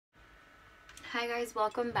Hi guys,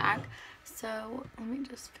 welcome back. So let me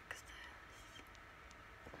just fix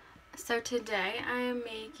this. So today I am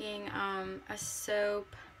making a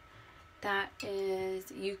soap that is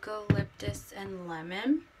eucalyptus and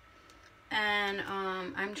lemon, and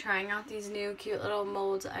I'm trying out these new cute little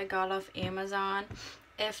molds I got off Amazon.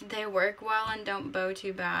 If they work well and don't bow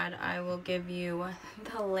too bad, I will give you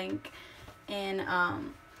the link in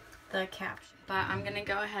the caption. But I'm gonna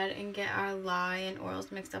go ahead and get our lye and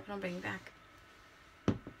oils mixed up and I'll bring you back.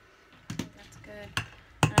 That's good.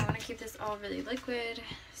 And I want to keep this all really liquid,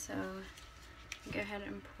 so go ahead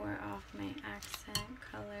and pour off my accent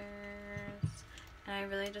colors. And I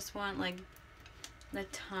really just want like the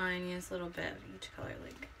tiniest little bit of each color,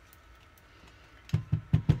 like. I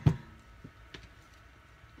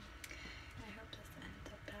hope this ends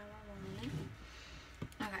up how I want it.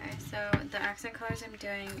 Okay, so the accent colors I'm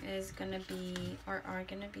doing is gonna be, or are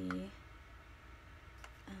gonna be, maybe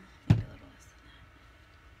a little less than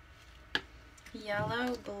that.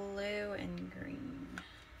 Yellow, blue, and green.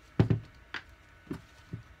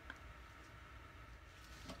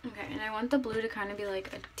 Okay, and I want the blue to kind of be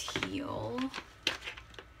like a teal.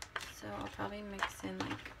 So I'll probably mix in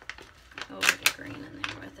like a little bit of green in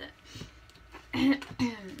there with it.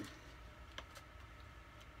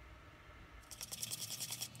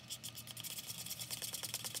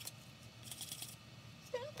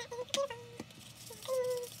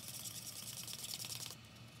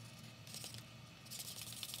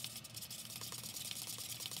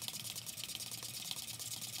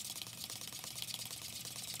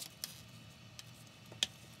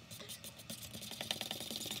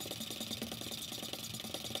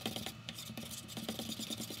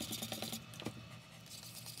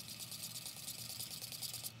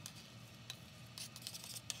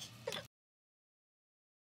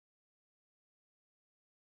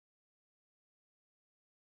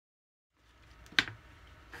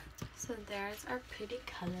 So there's our pretty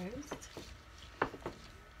colors.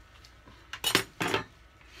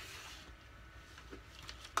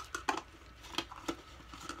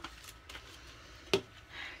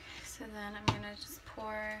 So then I'm gonna just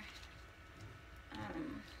pour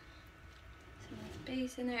some of this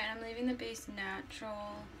base in there, and I'm leaving the base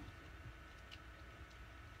natural.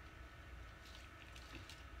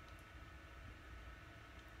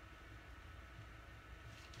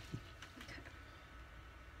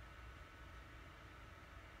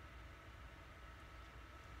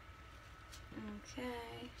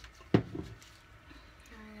 Okay. Now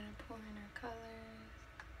we're gonna pour in our colors.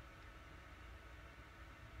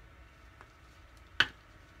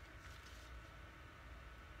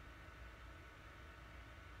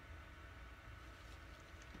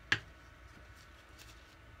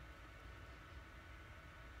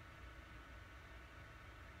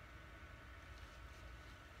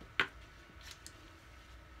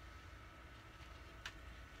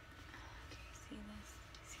 See this?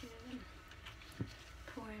 See them?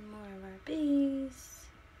 Pour in more of our base.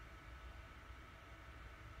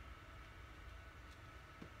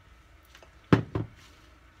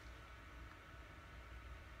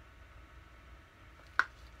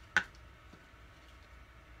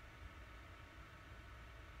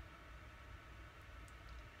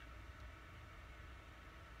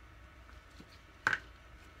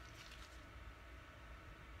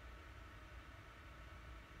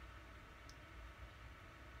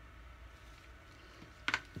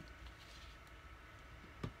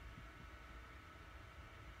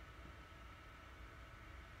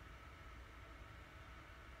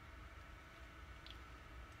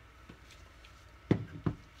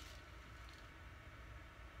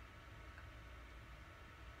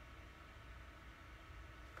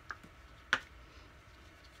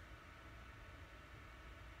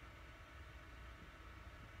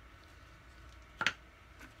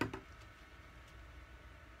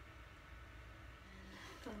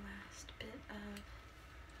 The last bit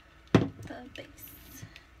of the base.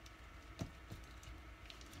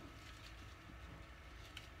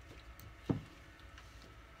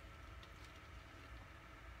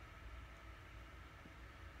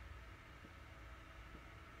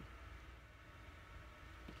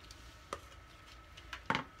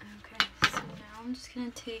 Okay, so now I'm just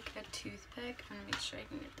gonna take a toothpick and make sure I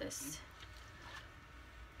can get this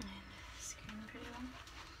and screen pretty well.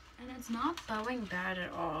 And it's not bowing bad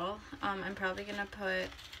at all. I'm probably gonna put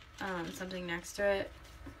something next to it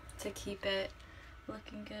to keep it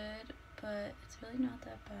looking good, but it's really not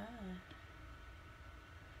that bad.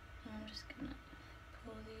 I'm just gonna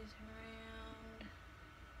pull these around.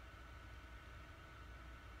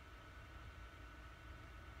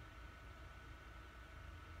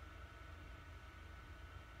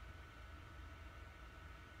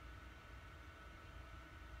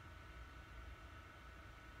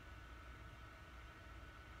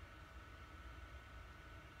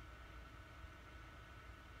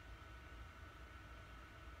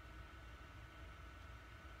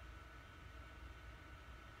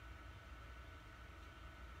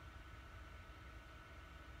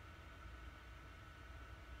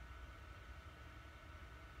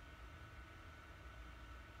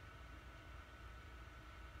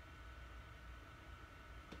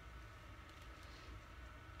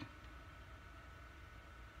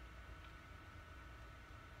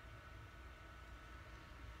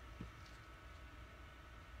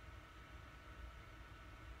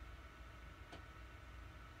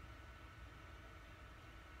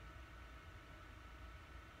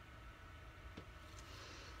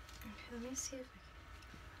 let me see if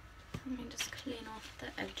let me just clean off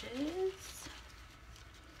the edges.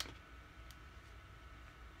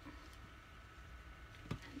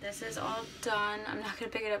 This is all done. I'm not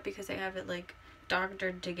gonna pick it up because I have it like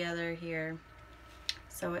doctored together here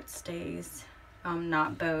so it stays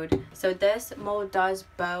not bowed. So this mold does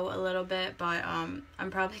bow a little bit, but I'm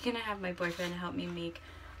probably gonna have my boyfriend help me make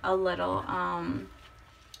a little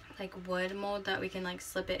like wood mold that we can like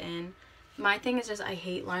slip it in. My thing is just I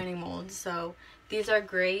hate lining molds, so these are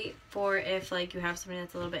great for if like you have somebody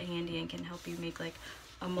that's a little bit handy and can help you make like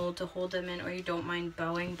a mold to hold them in, or you don't mind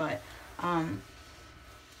bowing. But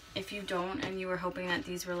if you don't and you were hoping that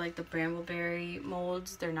these were like the brambleberry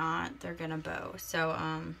molds, they're not. They're gonna bow. So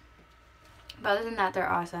but other than that,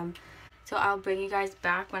 they're awesome. So I'll bring you guys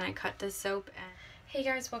back when I cut this soap. And hey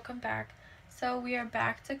guys, welcome back. So we are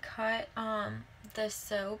back to cut this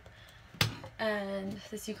soap, and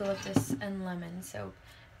this eucalyptus and lemon soap.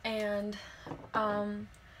 And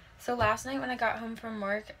so last night when I got home from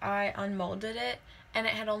work, I unmolded it, and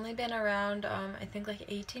it had only been around I think like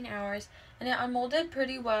 18 hours, and it unmolded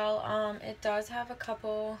pretty well. It does have a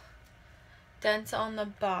couple dents on the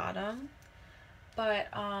bottom, but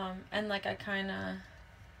and like I kind of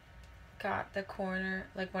got the corner,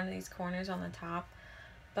 like one of these corners on the top,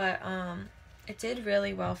 but it did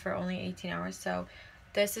really well for only 18 hours. So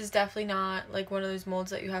this is definitely not like one of those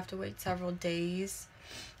molds that you have to wait several days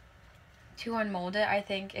to unmold it. I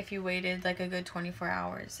think if you waited like a good 24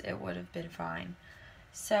 hours, it would have been fine.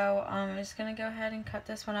 So I'm just gonna go ahead and cut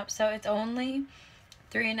this one up. So it's only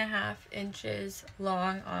 3.5 inches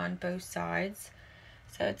long on both sides.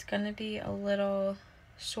 So it's gonna be a little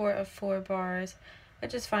short of 4 bars,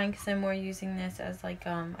 which is fine because I'm more using this as like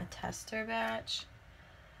a tester batch.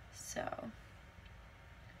 So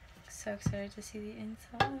excited to see the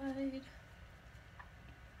inside.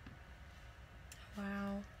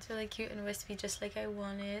 Wow, it's really cute and wispy, just like I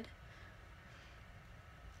wanted.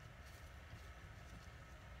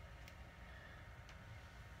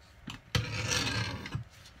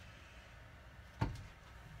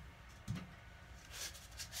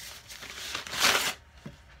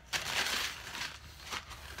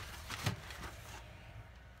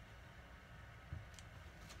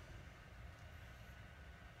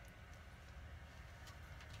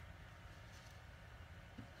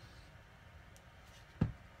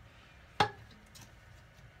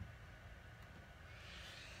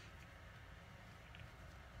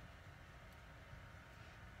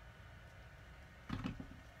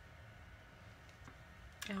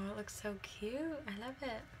 Oh, it looks so cute. I love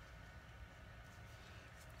it.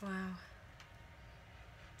 Wow.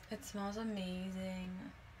 It smells amazing.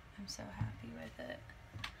 I'm so happy with it.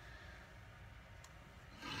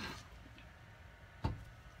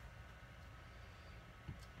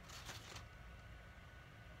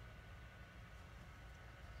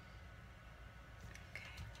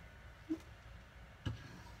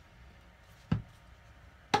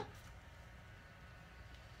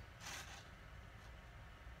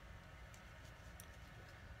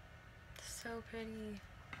 So pretty.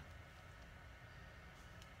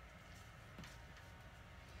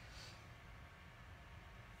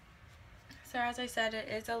 So as I said, it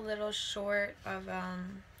is a little short of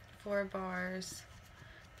 4 bars.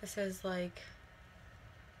 This is like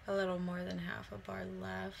a little more than half a bar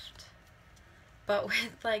left. But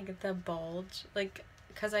with like the bulge, like,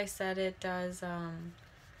 because I said it does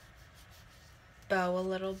bow a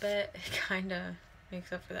little bit, it kind of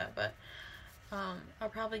makes up for that. But I'll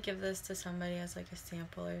probably give this to somebody as like a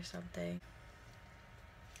sample or something.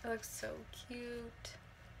 It looks so cute.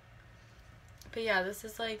 But yeah, this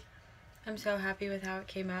is like, I'm so happy with how it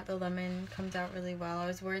came out. The lemon comes out really well. I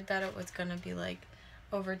was worried that it was gonna be like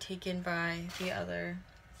overtaken by the other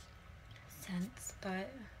scents, but it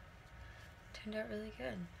turned out really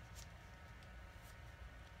good.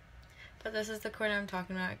 But this is the corner I'm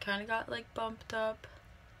talking about. It kind of got like bumped up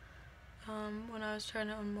when I was trying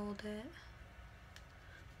to unmold it.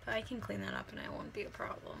 But I can clean that up and it won't be a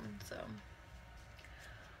problem, so.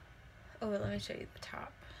 Oh, let me show you the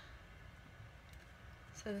top.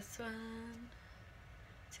 So this one,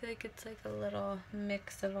 see, like it's like a little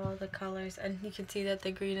mix of all the colors, and you can see that the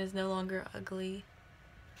green is no longer ugly.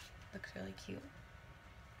 Looks really cute.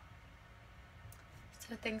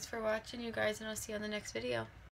 So thanks for watching, you guys, and I'll see you on the next video.